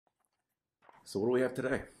So what do we have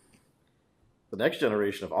today? The next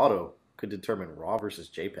generation of auto could determine RAW versus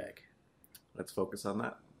JPEG. Let's focus on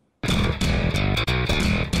that.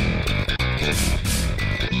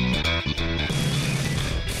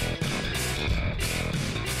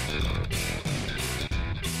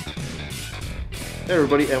 Hey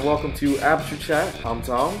everybody, and welcome to Aperture Chat. I'm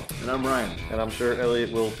Tom. And I'm Ryan. And I'm sure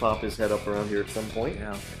Elliot will pop his head up around here at some point.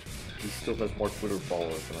 Yeah. He still has more Twitter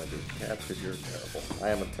followers than I do. Yeah, that's because you're terrible. I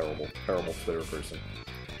am a terrible, terrible Twitter person.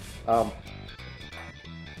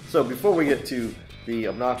 So before we get to the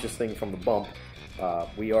obnoxious thing from the bump,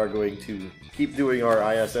 we are going to keep doing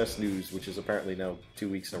our ISS news, which is apparently now 2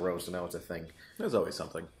 weeks in a row, so now it's a thing. There's always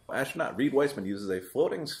something. Astronaut Reid Weisman uses a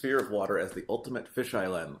floating sphere of water as the ultimate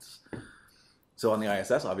fisheye lens. So on the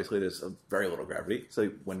ISS, obviously, there's very little gravity. So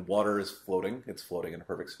when water is floating, it's floating in a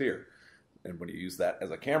perfect sphere. And when you use that as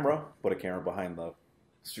a camera, put a camera behind the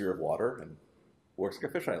sphere of water, and it works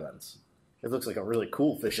like a fisheye lens. It looks like a really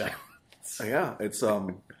cool fisheye. Yeah, it's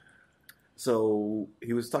So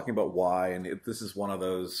he was talking about why, and this is one of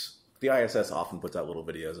those. The ISS often puts out little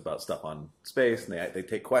videos about stuff on space, and they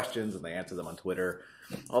take questions and they answer them on Twitter.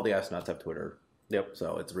 All the astronauts have Twitter. Yep.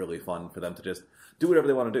 So it's really fun for them to just do whatever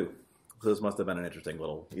they want to do. So this must have been an interesting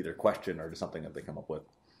little either question or just something that they come up with.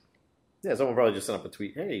 Yeah, someone probably just sent up a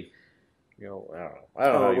tweet. Hey, I don't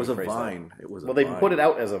know. It was a Vine. It was. Well, they put it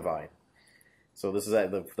out as a Vine. So this is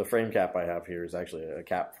the frame cap I have here is actually a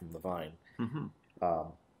cap from the Vine. Mm-hmm.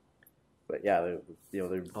 But yeah,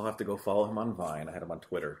 I'll have to go follow him on Vine. I had him on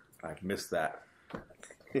Twitter. I missed that.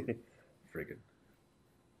 Friggin'.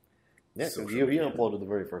 Yeah, so he uploaded the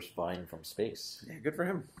very first Vine from space. Yeah, good for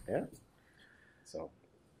him. Yeah. So,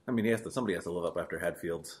 I mean, somebody has to live up after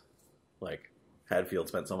Hadfield. Like, Hadfield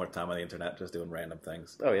spent so much time on the internet just doing random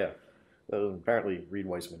things. Oh yeah. Apparently, Reid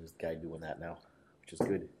Weisman is the guy doing that now, which is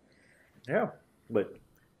good. Yeah. But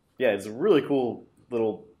yeah, it's a really cool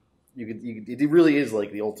little. It really is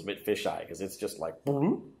like the ultimate fisheye because it's just like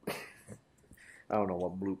bloop. I don't know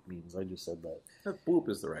what bloop means. I just said that. Bloop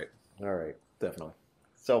is the right. All right, Definitely.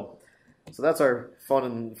 So that's our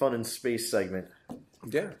fun in space segment.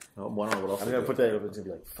 Yeah. I don't know what else. I'm gonna put that up. It's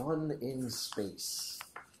gonna be like fun in space.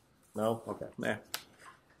 No. Okay. Yeah.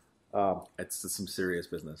 It's some serious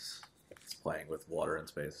business. It's playing with water in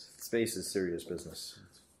space. Space is serious business.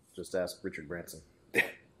 Just ask Richard Branson.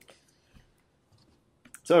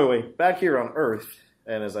 So anyway, back here on Earth,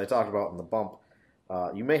 and as I talked about in the bump,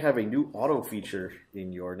 you may have a new auto feature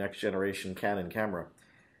in your next generation Canon camera.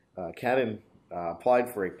 Canon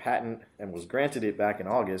applied for a patent and was granted it back in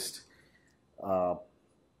August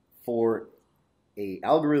for an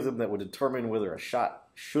algorithm that would determine whether a shot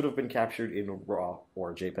should have been captured in RAW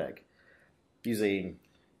or JPEG, using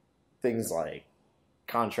things like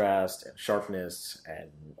contrast and sharpness and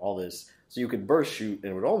all this. So you could burst shoot,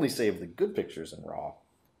 and it would only save the good pictures in RAW,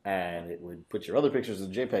 and it would put your other pictures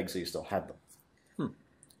in JPEG so you still had them.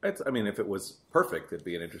 I mean, if it was perfect, it'd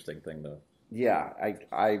be an interesting thing to... Yeah,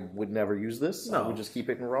 I would never use this. No. I would just keep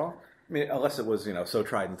it in RAW. I mean, unless it was, so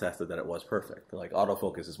tried and tested that it was perfect. Like,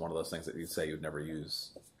 autofocus is one of those things that you'd say you'd never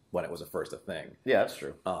use when it was first a thing. Yeah, that's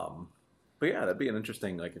true. But yeah, that'd be an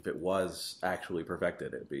interesting, like, if it was actually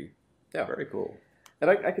perfected, it'd be very cool. And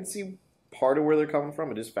I can see part of where they're coming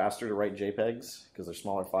from. It is faster to write JPEGs because they're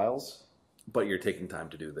smaller files. But you're taking time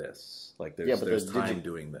to do this. Like, there's time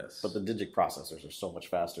doing this. But the Digic processors are so much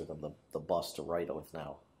faster than the bus to write with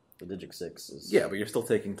now. The Digic 6 is... Yeah, but you're still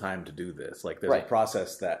taking time to do this. Like, there's a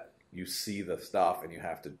process that you see the stuff and you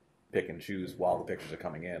have to pick and choose while the pictures are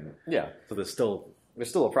coming in. Yeah. So there's still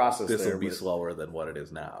a process there. This will be slower than what it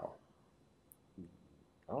is now.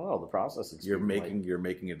 I don't know. The process is... You're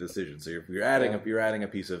making a decision. So you're adding a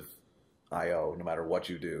piece of I/O no matter what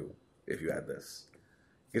you do if you add this.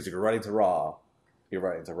 Because if you're writing to RAW, you're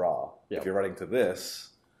writing to RAW. Yep. If you're writing to this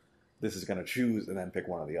is going to choose and then pick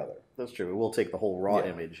one or the other. That's true. It will take the whole RAW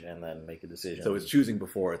image and then make a decision. So it's choosing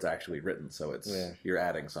before it's actually written. So it's you're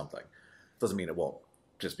adding something. Doesn't mean it won't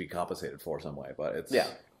just be compensated for some way, but it's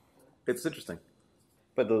interesting.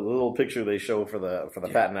 But the little picture they show for the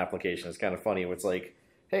patent application is kind of funny. It's like,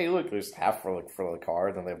 hey, look, there's half for the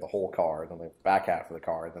car, then they have the whole car, then they have the back half of the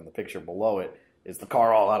car, and then the picture below it is the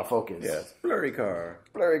car all out of focus. Yeah, blurry car.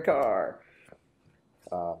 Blurry car.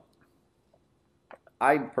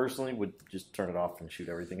 I personally would just turn it off and shoot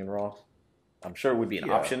everything in RAW. I'm sure it would be an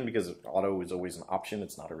option because auto is always an option.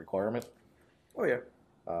 It's not a requirement. Oh, yeah.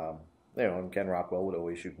 And Ken Rockwell would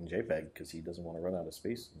always shoot in JPEG because he doesn't want to run out of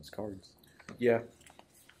space in his cards. Yeah.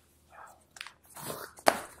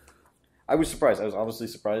 I was surprised. I was honestly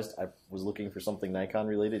surprised. I was looking for something Nikon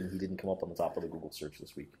related, and he didn't come up on the top of the Google search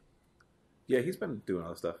this week. Yeah, he's been doing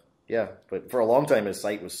other stuff. Yeah, but for a long time, his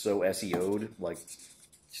site was so SEO'd, like,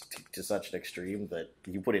 to such an extreme that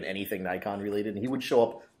you put in anything Nikon related, and he would show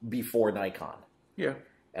up before Nikon. Yeah.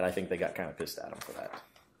 And I think they got kind of pissed at him for that.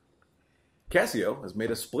 Casio has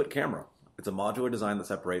made a split camera. It's a modular design that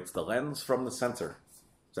separates the lens from the sensor.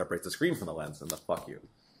 Separates the screen from the lens, and the fuck you.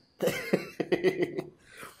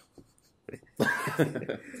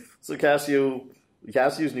 So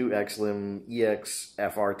Casio's new Exlim EX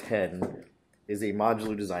FR10 is a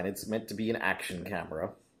modular design. It's meant to be an action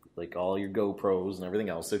camera, like all your GoPros and everything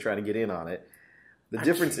else. They're trying to get in on it. The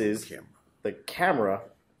difference is the camera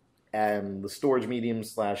and the storage medium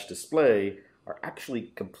 / display are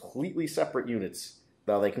actually completely separate units.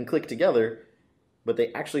 Now, they can click together, but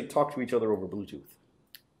they actually talk to each other over Bluetooth.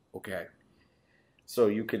 Okay. So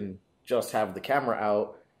you can just have the camera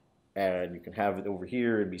out, and you can have it over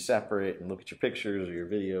here and be separate and look at your pictures or your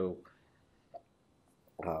video.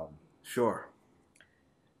 Sure.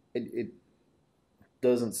 It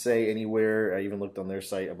doesn't say anywhere, I even looked on their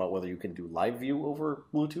site, about whether you can do live view over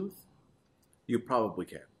Bluetooth. You probably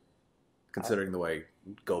can. Considering the way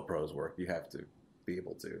GoPros work, you have to be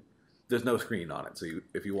able to. There's no screen on it, so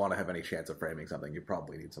if you want to have any chance of framing something, you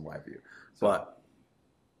probably need some live view. But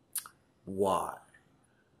why?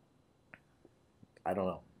 I don't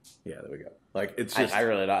know. Yeah, there we go. Like, it's just... I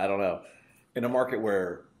don't know. In a market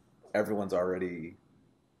where everyone's already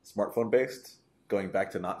smartphone-based, going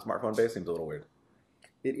back to not smartphone-based seems a little weird.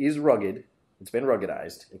 It is rugged. It's been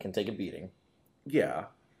ruggedized. It can take a beating. Yeah.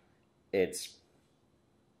 It's...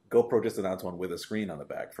 GoPro just announced one with a screen on the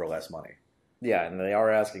back for less money. Yeah, and they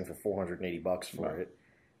are asking for $480 for it.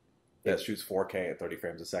 That shoots 4K at 30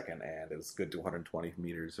 frames a second and is good to 120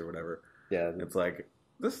 meters or whatever. Yeah. It's like,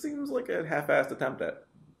 this seems like a half-assed attempt at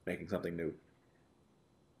making something new.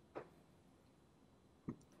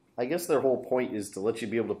 I guess their whole point is to let you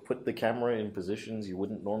be able to put the camera in positions you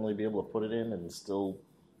wouldn't normally be able to put it in and still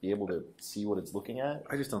be able to see what it's looking at.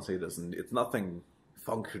 I just don't see this. And it's nothing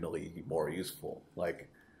functionally more useful. Like,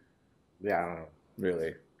 yeah, I don't know.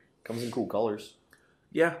 Really. Comes in cool colors.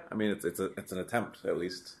 Yeah, I mean, it's an attempt, at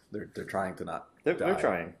least. They're trying to not die. They're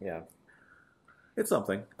trying, yeah. It's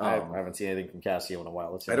something. I haven't seen anything from Casio in a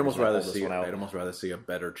while. I'd almost rather see a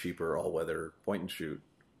better, cheaper, all-weather point-and-shoot.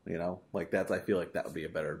 You know? Like, I feel like that would be a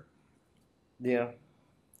better... Yeah.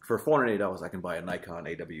 For $480, I can buy a Nikon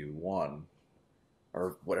AW1,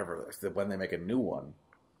 or whatever, when they make a new one,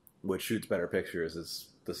 which shoots better pictures, is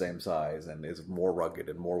the same size, and is more rugged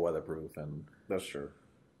and more weatherproof, and... That's true.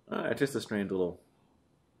 It's just a strange little...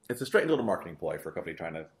 It's a strange little marketing ploy for a company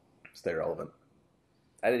trying to stay relevant.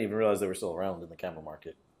 I didn't even realize they were still around in the camera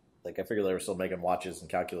market. Like, I figured they were still making watches and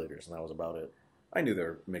calculators, and that was about it. I knew they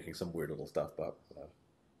were making some weird little stuff, but...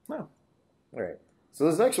 No. All right. So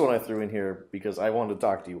this next one I threw in here because I wanted to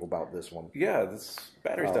talk to you about this one. Yeah, this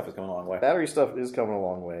battery stuff is coming a long way. Battery stuff is coming a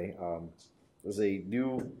long way. There's a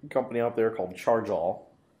new company out there called ChargeAll,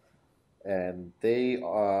 and they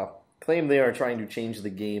claim they are trying to change the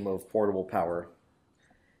game of portable power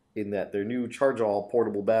in that their new ChargeAll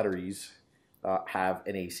portable batteries have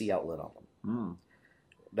an AC outlet on them.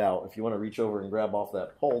 Now, if you want to reach over and grab off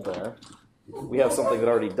that pole there, we have something that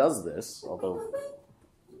already does this, although...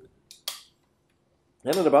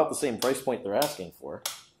 And at about the same price point they're asking for.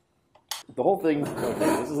 The whole thing, okay,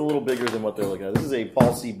 this is a little bigger than what they're looking at. This is a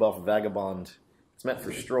Paul C. Buff Vagabond. It's meant for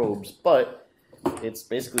strobes, but it's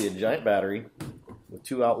basically a giant battery with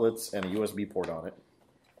 2 outlets and a USB port on it.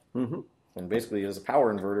 And basically it has a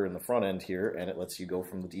power inverter in the front end here, and it lets you go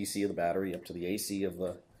from the DC of the battery up to the AC of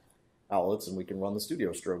the outlets, and we can run the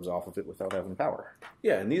studio strobes off of it without having power.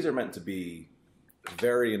 Yeah, and these are meant to be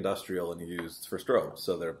very industrial and used for strobes,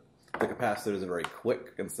 so the capacitors are very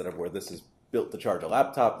quick, instead of where this is built to charge a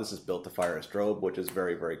laptop, this is built to fire a strobe, which is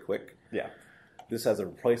very, very quick. Yeah. This has a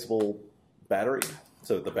replaceable battery,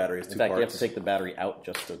 so the battery is 2 parts. In fact, you have to take the battery out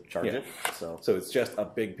just to charge it. So it's just a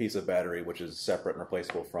big piece of battery, which is separate and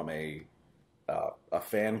replaceable from a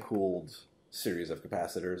fan-cooled series of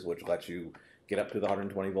capacitors, which lets you get up to the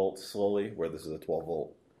 120 volts slowly, where this is a 12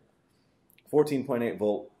 volt. 14.8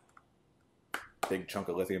 volt, big chunk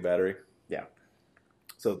of lithium battery. Yeah.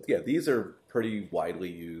 So, yeah, these are pretty widely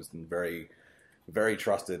used and very, very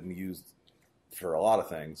trusted and used for a lot of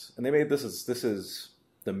things. And they made this is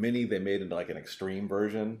the Mini they made into like an extreme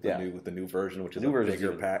version, the new version, which is a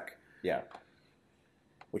bigger pack. Yeah.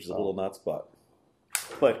 Which is a little nuts, but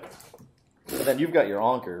then you've got your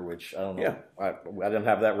Anker, which I don't know. Yeah. I didn't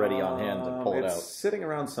have that ready on hand to pull it out. It's sitting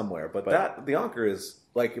around somewhere, but the Anker is,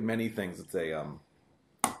 like many things, it's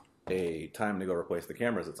a time to go replace the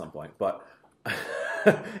cameras at some point. But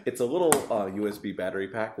it's a little USB battery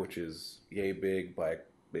pack, which is yay big by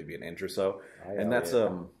maybe an inch or so, and that's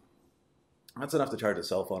That's enough to charge a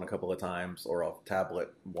cell phone a couple of times, or a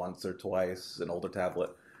tablet once or twice, an older tablet.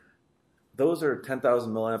 Those are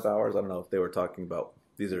 10,000 milliamp hours. I don't know if they were talking about.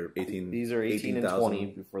 These are 18. These are 18 and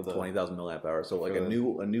 20 for the 20,000 milliamp hours. So like a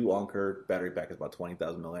new Anker battery pack is about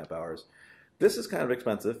 20,000 milliamp hours. This is kind of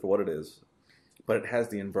expensive for what it is, but it has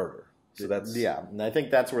the inverter. So that's and I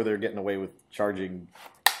think that's where they're getting away with charging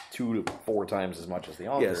 2 to 4 times as much as the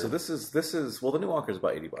Anker. Yeah, so this is well, the new Anker is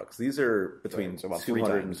about $80. These are between about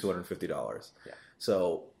 $200 and $250. Yeah.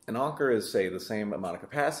 So an Anker is, say, the same amount of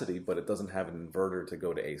capacity, but it doesn't have an inverter to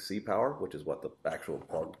go to AC power, which is what the actual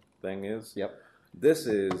plug thing is. Yep. This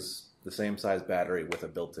is the same size battery with a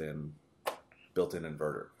built-in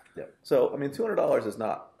inverter. Yep. So I mean, $200 is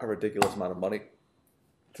not a ridiculous amount of money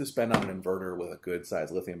to spend on an inverter with a good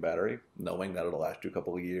sized lithium battery, knowing that it'll last you a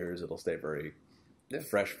couple of years, it'll stay very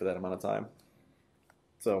fresh for that amount of time.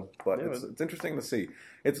 So, but it's interesting to see.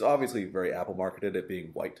 It's obviously very Apple marketed, it being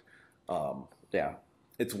white.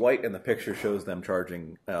 It's white, and the picture shows them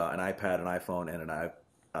charging an iPad, an iPhone, and an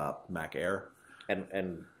Mac Air.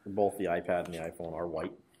 And both the iPad and the iPhone are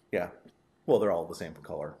white. Yeah. Well, they're all the same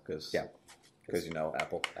color because you know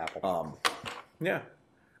Apple. Yeah.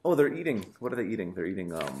 Oh, they're eating. What are they eating? They're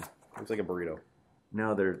eating. Looks like a burrito.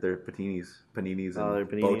 No, they're paninis, and they're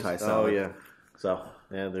paninis? bow tie salad. Oh yeah. So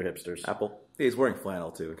yeah, they're hipsters. Apple. Yeah, he's wearing flannel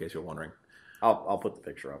too, in case you're wondering. I'll put the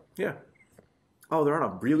picture up. Yeah. Oh, they're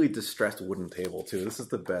on a really distressed wooden table too. This is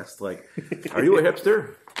the best. Like, are you a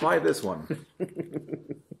hipster? Buy this one.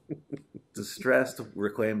 Distressed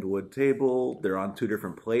reclaimed wood table. They're on 2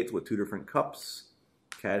 different plates with 2 different cups,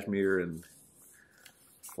 cashmere and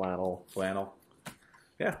flannel.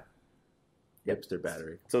 Yeah. Hipster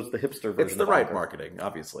battery. So it's the hipster version. It's the right marketing,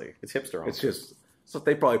 obviously. It's hipster. It's just so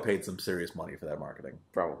they probably paid some serious money for that marketing.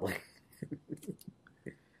 Probably.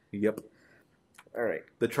 Yep. All right.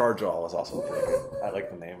 The Charge All is also pretty good. I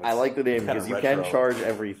like the name. I like the name because you can charge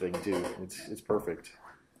everything too. It's perfect.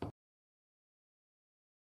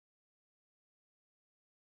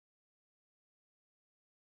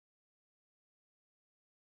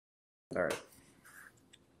 All right.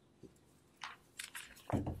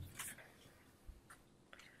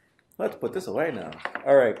 Let's put this away now.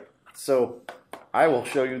 All right. So I will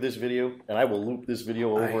show you this video, and I will loop this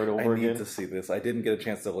video over and over again. I need to see this. I didn't get a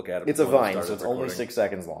chance to look at it. It's a Vine, so it's only 6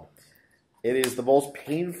 seconds long. It is the most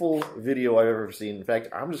painful video I've ever seen. In fact,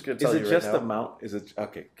 I'm just going to tell you right now. Is it just the mount? Is it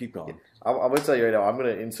okay? Keep going. I'm going to tell you right now. I'm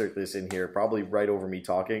going to insert this in here, probably right over me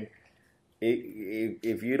talking.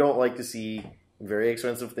 If you don't like to see very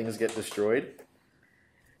expensive things get destroyed,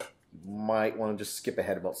 you might want to just skip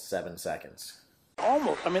ahead about 7 seconds.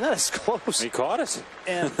 Almost. I mean, that is close. He caught it.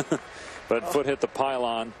 And but foot hit the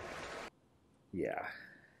pylon. Yeah.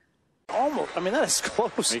 Almost. I mean, that is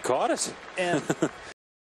close. He caught it. And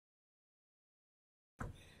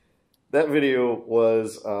that video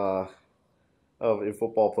was of a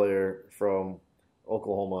football player from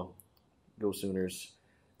Oklahoma, Go Sooners,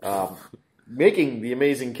 making the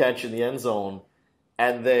amazing catch in the end zone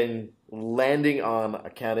and then landing on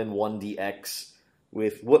a Canon 1DX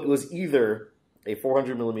with what was either a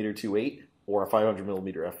 400mm 2.8 or a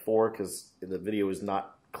 500mm f4 because the video is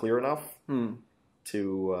not clear enough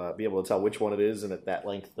to be able to tell which one it is, and at that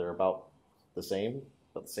length they're about the same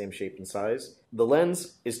shape and size. The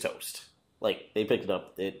lens is toast. Like, they picked it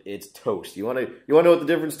up. It's toast. You want to know what the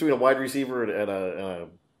difference between a wide receiver and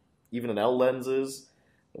even an L lens is?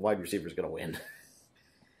 The wide receiver is going to win.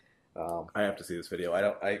 I have to see this video.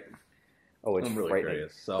 It's I'm really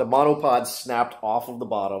curious. So. The monopod snapped off of the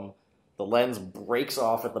bottom. The lens breaks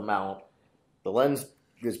off at the mount.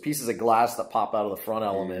 There's pieces of glass that pop out of the front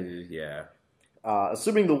element. Yeah.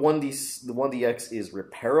 Assuming the 1DX is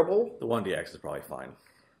repairable. The 1DX is probably fine.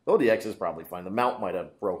 The 1DX is probably fine. The mount might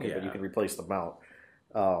have broken, but you can replace the mount.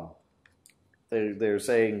 They're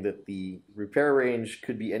saying that the repair range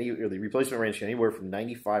could be the replacement range anywhere from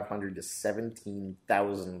 $9,500 to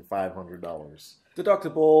 $17,500.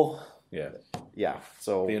 Deductible. Yeah.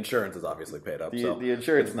 So the insurance is obviously paid up. The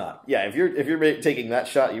insurance it's not. Yeah. If you're taking that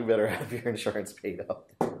shot, you better have your insurance paid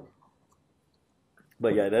up.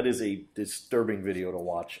 But yeah, that is a disturbing video to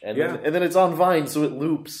watch, and then it's on Vine, so it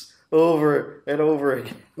loops over and over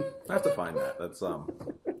again. I have to find that.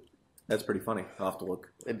 That's pretty funny. I'll have to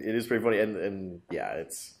look. It is pretty funny, and yeah,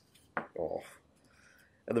 it's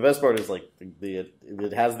And the best part is like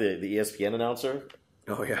it has the ESPN announcer.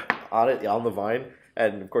 Oh yeah, on the Vine,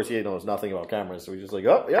 and of course he knows nothing about cameras, so he's just like,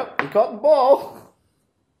 oh yep, he caught the ball.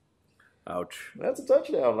 Ouch. That's a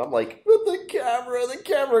touchdown. And I'm like, but the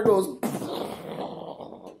camera goes.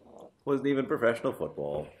 Wasn't even professional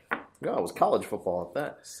football. No, it was college football at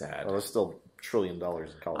that. Sad. Well, it was still $1 trillion in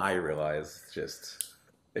college. I realize, just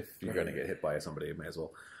If you're going to get hit by somebody, you may as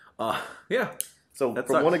well. Yeah. So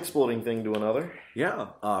from one exploding thing to another. Yeah.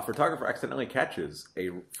 Photographer accidentally catches a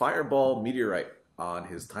fireball meteorite on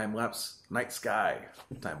his time-lapse night sky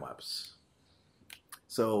time-lapse.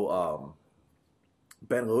 So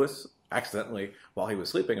Ben Lewis accidentally, while he was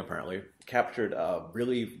sleeping apparently, captured a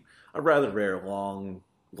rather rare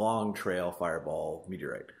long trail fireball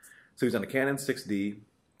meteorite. So he was on a Canon 6D,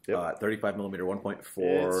 35mm 1.4.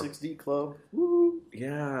 Yeah, 6D club. Woo!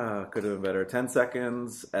 Yeah, could have been better. 10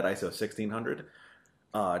 seconds at ISO 1600.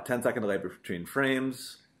 10-second delay between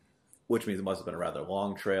frames, which means it must have been a rather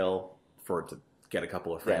long trail for it to get a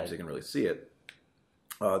couple of frames so you can really see it.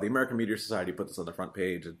 The American Meteor Society put this on the front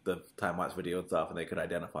page, the time-lapse video and stuff, and they could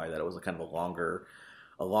identify that it was a kind of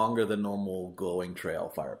a longer than normal glowing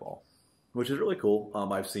trail fireball, which is really cool.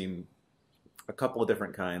 I've seen a couple of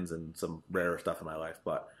different kinds and some rarer stuff in my life,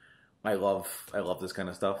 but I love this kind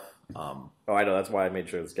of stuff. Oh, I know. That's why I made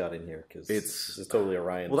sure this got in here, because it's totally a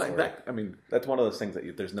Ryan story. I mean, that's one of those things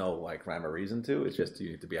that there's no like rhyme or reason to. It's just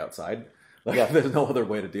you need to be outside. There's no other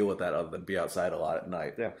way to deal with that other than be outside a lot at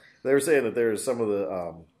night. Yeah, they were saying that there's some of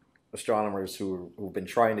the astronomers who've been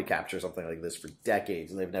trying to capture something like this for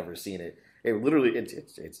decades and they've never seen it. It literally,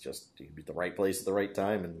 it's just you be at the right place at the right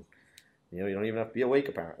time, and you don't even have to be awake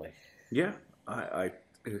apparently. Yeah,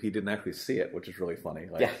 he didn't actually see it, which is really funny.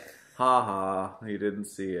 Like, yeah. Ha ha, he didn't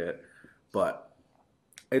see it, but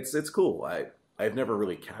it's cool. I've never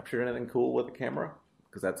really captured anything cool with a camera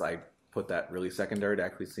because I put that really secondary to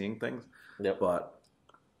actually seeing things. Yep. But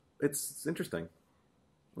it's interesting.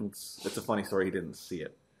 It's a funny story. He didn't see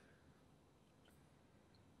it.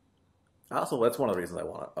 Also, that's one of the reasons I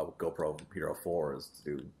want a GoPro Hero 4 is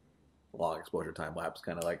to do long exposure time lapse,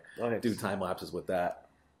 kind of like do time lapses with that.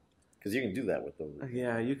 Because you can do that with those.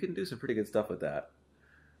 Yeah, you can do some pretty good stuff with that.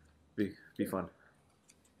 Be fun.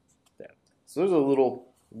 Yeah. So there's a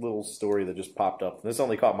little story that just popped up. This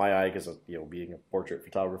only caught my eye because of being a portrait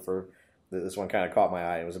photographer. This one kind of caught my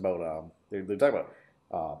eye. It was about they're talking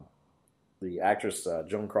about the actress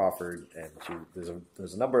Joan Crawford, and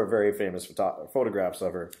there's a number of very famous photographs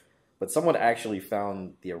of her, but someone actually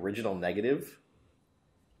found the original negative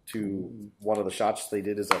to one of the shots they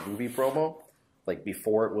did as a movie promo, like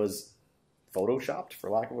before it was photoshopped, for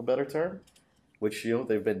lack of a better term, which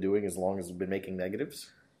they've been doing as long as they've been making negatives.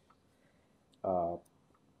 So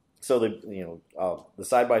the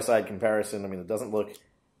side-by-side comparison, I mean, it doesn't look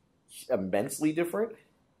immensely different,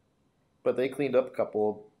 but they cleaned up a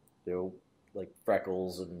couple, like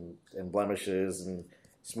freckles and blemishes and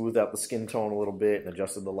smoothed out the skin tone a little bit and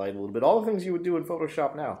adjusted the light a little bit. All the things you would do in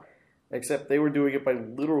Photoshop now, except they were doing it by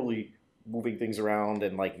literally moving things around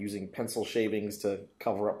and like using pencil shavings to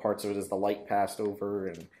cover up parts of it as the light passed over.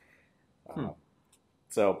 And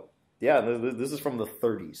so, yeah, this is from the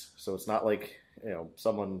 30s, so it's not like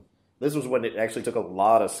someone. This was when it actually took a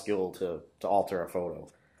lot of skill to alter a photo.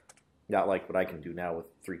 Not like what I can do now with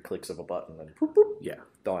 3 clicks of a button and boop, boop, yeah,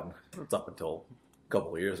 done. It's up until a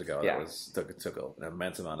couple of years ago. Yeah. It took an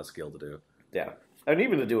immense amount of skill to do. Yeah. And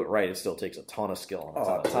even to do it right, it still takes a ton of skill and a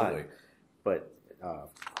ton of time. But,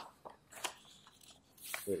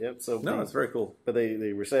 yeah, so it's very cool. But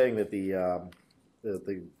they were saying that the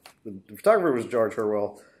photographer was George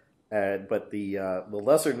Hurwell, but the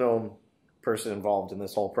lesser known person involved in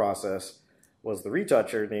this whole process was the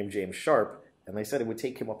retoucher named James Sharp, and they said it would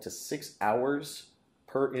take him up to 6 hours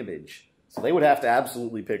per image. So they would have to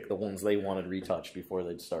absolutely pick the ones they wanted retouched before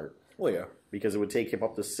they'd start. Well, yeah. Because it would take him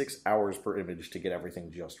up to 6 hours per image to get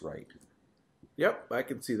everything just right. Yep, I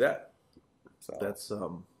can see that. So that's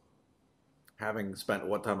having spent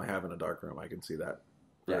what time I have in a darkroom, I can see that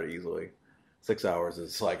very easily. 6 hours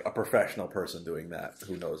is like a professional person doing that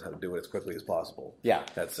who knows how to do it as quickly as possible. Yeah.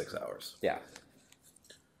 That's 6 hours. Yeah.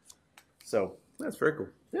 So that's very cool.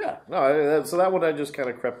 Yeah. No, so that one I just kind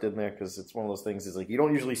of crept in there because it's one of those things is like you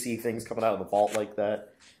don't usually see things coming out of the vault like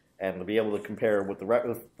that, and to be able to compare with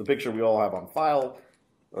the picture we all have on file,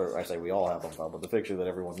 or I say we all have on file, but the picture that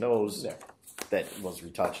everyone knows that was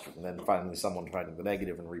retouched, and then finally someone finding the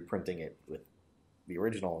negative and reprinting it with the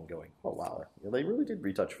original and going, oh wow, they really did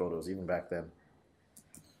retouch photos even back then.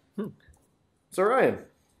 So Ryan,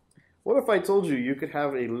 what if I told you could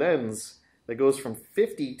have a lens that goes from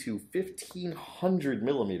 50 to 1,500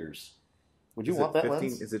 millimeters? Would you want that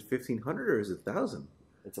lens? Is it 1,500 or is it 1,000?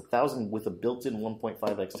 It's 1,000 with a built-in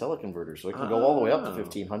 1.5x teleconverter, so it can go all the way up to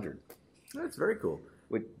 1,500. That's very cool.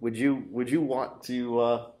 Would you want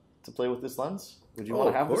to play with this lens? Would you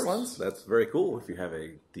want to have this lens? That's very cool. If you have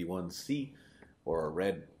a D1C or a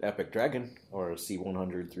red Epic Dragon or a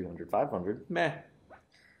C100, 300, 500, meh.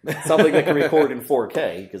 something that can record in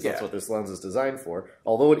 4K, because that's Yeah. what this lens is designed for.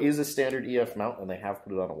 Although it is a standard EF mount, and they have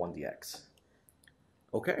put it on a 1DX.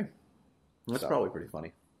 Okay. That's probably pretty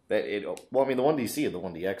funny. Well, I mean, the 1DC and the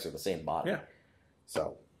 1DX are the same body. Yeah.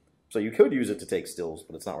 So you could use it to take stills,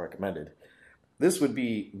 but it's not recommended. This would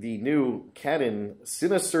be the new Canon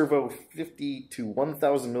Cineservo 50 to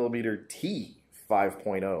 1000 millimeter T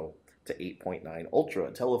 5.0 to 8.9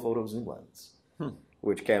 Ultra telephoto zoom lens,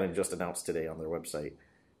 which Canon just announced today on their website.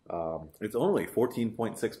 It's only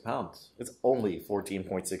 14.6 pounds. It's only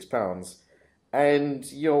 14.6 pounds,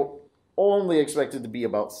 and only expected to be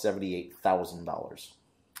about $78,000.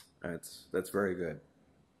 That's very good.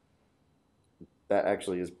 That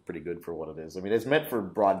actually is pretty good for what it is. I mean, it's meant for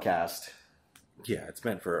broadcast. Yeah, it's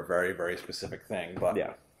meant for a very, very specific thing, but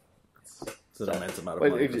Yeah. it's an immense amount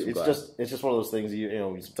of money. It's just one of those things.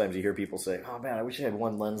 Sometimes you hear people say, "Oh man, I wish I had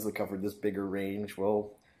one lens that covered this bigger range."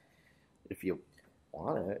 Well, if you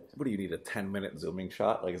want it, What do you need, a 10-minute zooming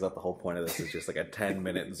shot? Like, is that the whole point of this? Is just like a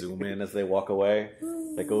 10-minute zoom in as they walk away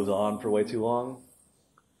that goes on for way too long?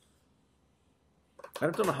 I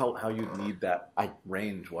don't know how you need that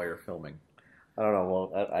range while you're filming. I don't know.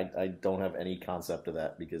 Well, I don't have any concept of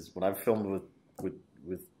that, because when I've filmed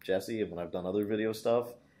with Jesse and when I've done other video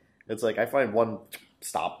stuff, it's like I find one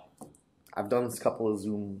stop. I've done a couple of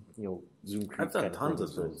zoom creep. I've done tons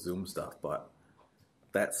of zoom stuff, but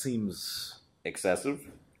that seems excessive.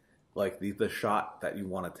 like the shot that you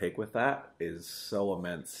want to take with that is so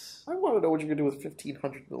immense. I want to know what you're gonna do with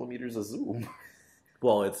 1500 millimeters of zoom.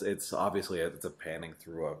 Well, it's obviously it's a panning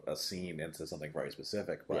through a scene into something very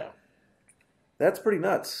specific, but Yeah. that's pretty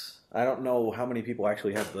nuts. I don't know how many people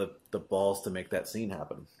actually have the balls to make that scene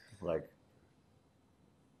happen. Like,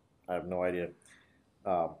 I have no idea.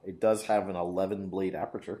 It does have an 11 blade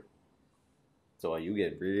aperture, so you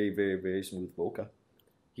get very, very, very smooth bokeh.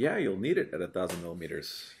 yeah, you'll need it at 1000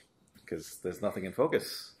 millimeters because there's nothing in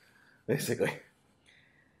focus, basically.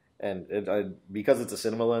 And because it's a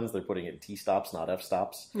cinema lens, they're putting it in T-stops, not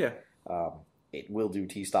F-stops. Yeah. It will do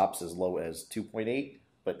T-stops as low as 2.8,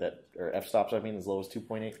 or F-stops, I mean, as low as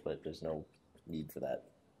 2.8, but there's no need for that,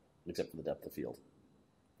 except for the depth of field.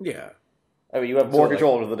 Yeah. I mean, you have more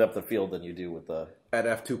control over the depth of field than you do with the... At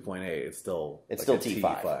f2.8, it's still still a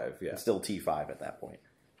T5. Yeah. It's still T5 at that point.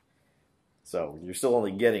 So you're still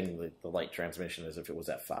only getting the light transmission as if it was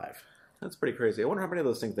F5. That's pretty crazy. I wonder how many of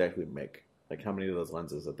those things they actually make. Like, how many of those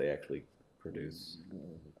lenses that they actually produce?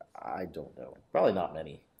 I don't know. Probably not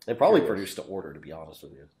many. They probably produce to order, to be honest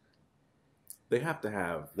with you. They have to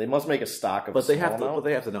have... They must make a stock of But they have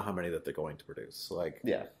to know how many that they're going to produce. Like,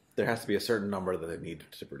 yeah. there has to be a certain number that they need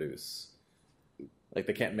to produce. Like,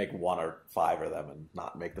 they can't make 1 or 5 of them and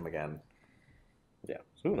not make them again. Yeah.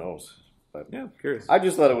 Who knows? But yeah, curious. I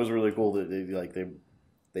just thought it was really cool that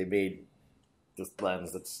they made this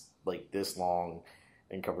lens that's like this long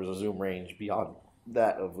and covers a zoom range beyond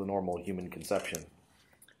that of the normal human conception.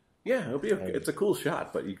 Yeah, it's a cool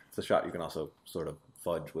shot, but it's a shot you can also sort of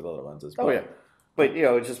fudge with other lenses. Oh yeah, but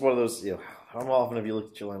it's just one of those. How often have you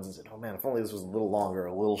looked at your lens and said, "Oh man, if only this was a little longer,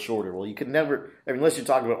 a little shorter"? Well, you could never. I mean, unless you're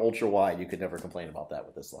talking about ultra wide, you could never complain about that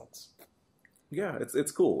with this lens. Yeah,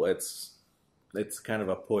 it's cool. It's kind of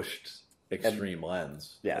a pushed extreme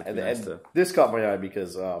lens. Yeah, and this caught my eye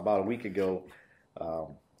because about a week ago,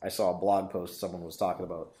 I saw a blog post someone was talking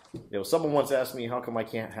about. Someone once asked me, how come I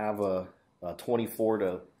can't have a 24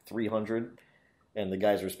 to 300? And the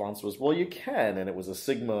guy's response was, well, you can. And it was a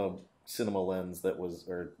Sigma cinema lens that was,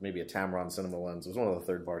 or maybe a Tamron cinema lens. It was one of the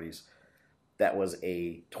third parties. That was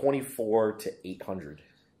a 24 to 800.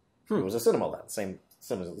 It was a cinema lens,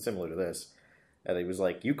 similar to this. And he was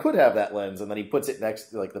like, you could have that lens. And then he puts it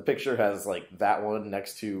next, like the picture has like that one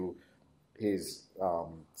next to his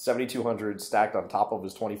 7200 stacked on top of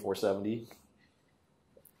his 2470.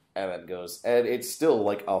 And then goes, and it's still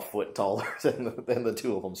like a foot taller than the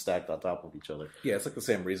two of them stacked on top of each other. Yeah, it's like the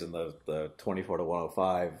same reason the 24 to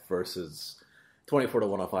 105 versus 24 to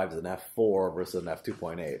 105 is an f4 versus an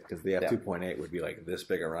f2.8, because the f2.8 would be like this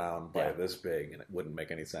big around by this big, and it wouldn't make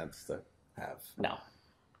any sense to have. No.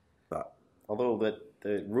 But although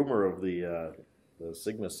the rumor of the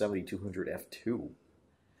Sigma 7200 f2.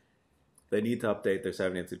 They need to update their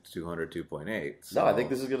 7200 2.8. So no, I think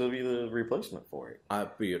this is going to be the replacement for it.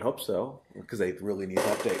 You'd hope so, because they really need to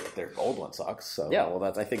update. Their old one sucks. So yeah, well,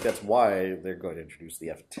 I think that's why they're going to introduce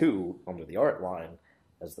the f2 under the art line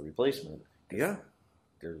as the replacement. Yeah,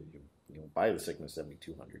 you buy the Sigma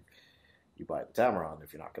 7200, you buy the Tamron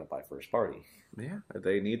if you're not going to buy first party. Yeah,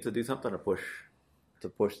 they need to do something to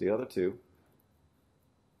push the other two.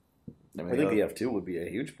 I think the f2 would be a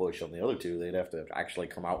huge push on the other two. They'd have to actually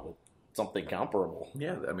come out with something comparable.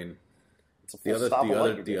 Yeah, I mean, It's a The full stop of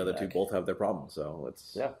light you're other getting two back. both have their problems, so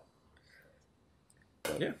it's Yeah.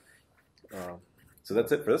 yeah. So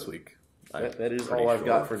that's it for this week. That is all I've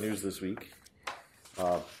got for news this week.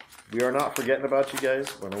 We are not forgetting about you guys.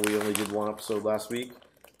 I know we only did one episode last week.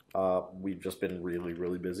 We've just been really,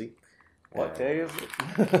 really busy. What day is it?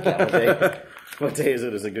 Yeah, what day is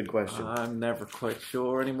it is a good question. I'm never quite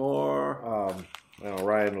sure anymore. I know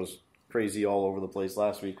Ryan was crazy all over the place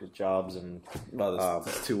last week with jobs and... Well,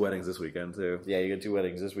 there's 2 weddings this weekend, too. Yeah, you got 2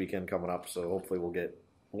 weddings this weekend coming up, so hopefully we'll get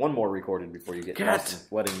one more recorded before you get lost in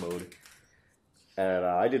wedding mode. And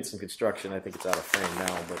I did some construction. I think it's out of frame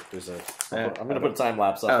now, but there's I'm going to put a time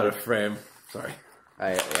lapse up. Out of frame. Sorry.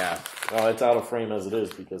 Yeah. Well, it's out of frame as it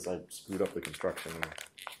is because I screwed up the construction and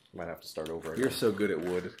might have to start over again. You're so good at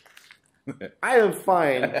wood. I am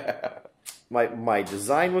fine. My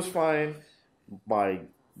design was fine. My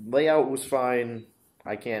layout was fine.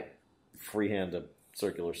 I can't freehand a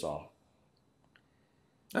circular saw.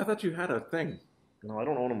 I thought you had a thing. No, I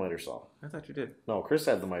don't own a miter saw. I thought you did. No, Chris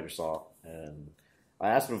had the miter saw, and I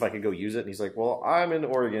asked him if I could go use it, and he's like, well, I'm in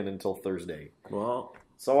Oregon until Thursday. Well...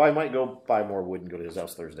 So I might go buy more wood and go to his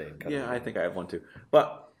house Thursday. And cut it. I think I have one, too.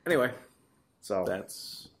 But, anyway. So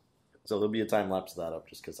there'll be a time lapse of that up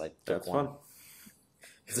just because I took one. Fun.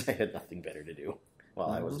 Because I had nothing better to do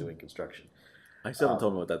while I was doing construction. I still haven't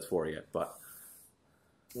told me what that's for yet, but...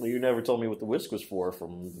 Well, you never told me what the whisk was for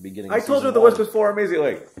from the beginning of I told you what the whisk was for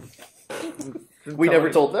immediately. We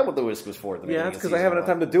never told them what the whisk was for at the beginning. Yeah, it's because I haven't had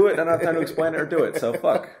time to do it, and I don't have time to explain it or do it, so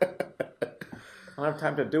fuck. I don't have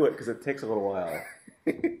time to do it because it takes a little while.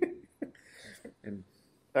 And,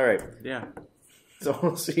 all right. Yeah. So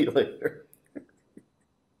we'll see you later.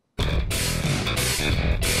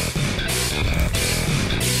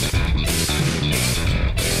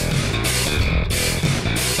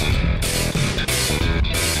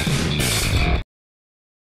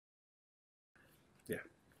 Yeah.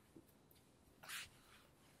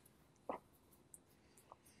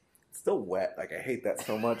 It's still wet. Like, I hate that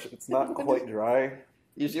so much. It's not quite dry.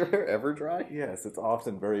 Is your hair ever dry? Yes, it's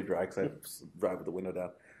often very dry because I drive with the window down.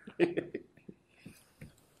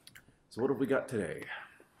 So what have we got today?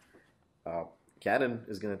 Canon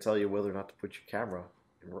is going to tell you whether or not to put your camera.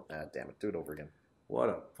 Damn it! Do it over again. What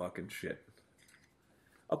a fucking shit.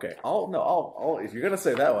 Okay, I'll if you're gonna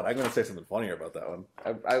say that one, I'm gonna say something funnier about that one.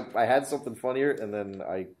 I had something funnier and then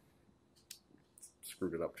I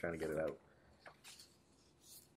screwed it up trying to get it out.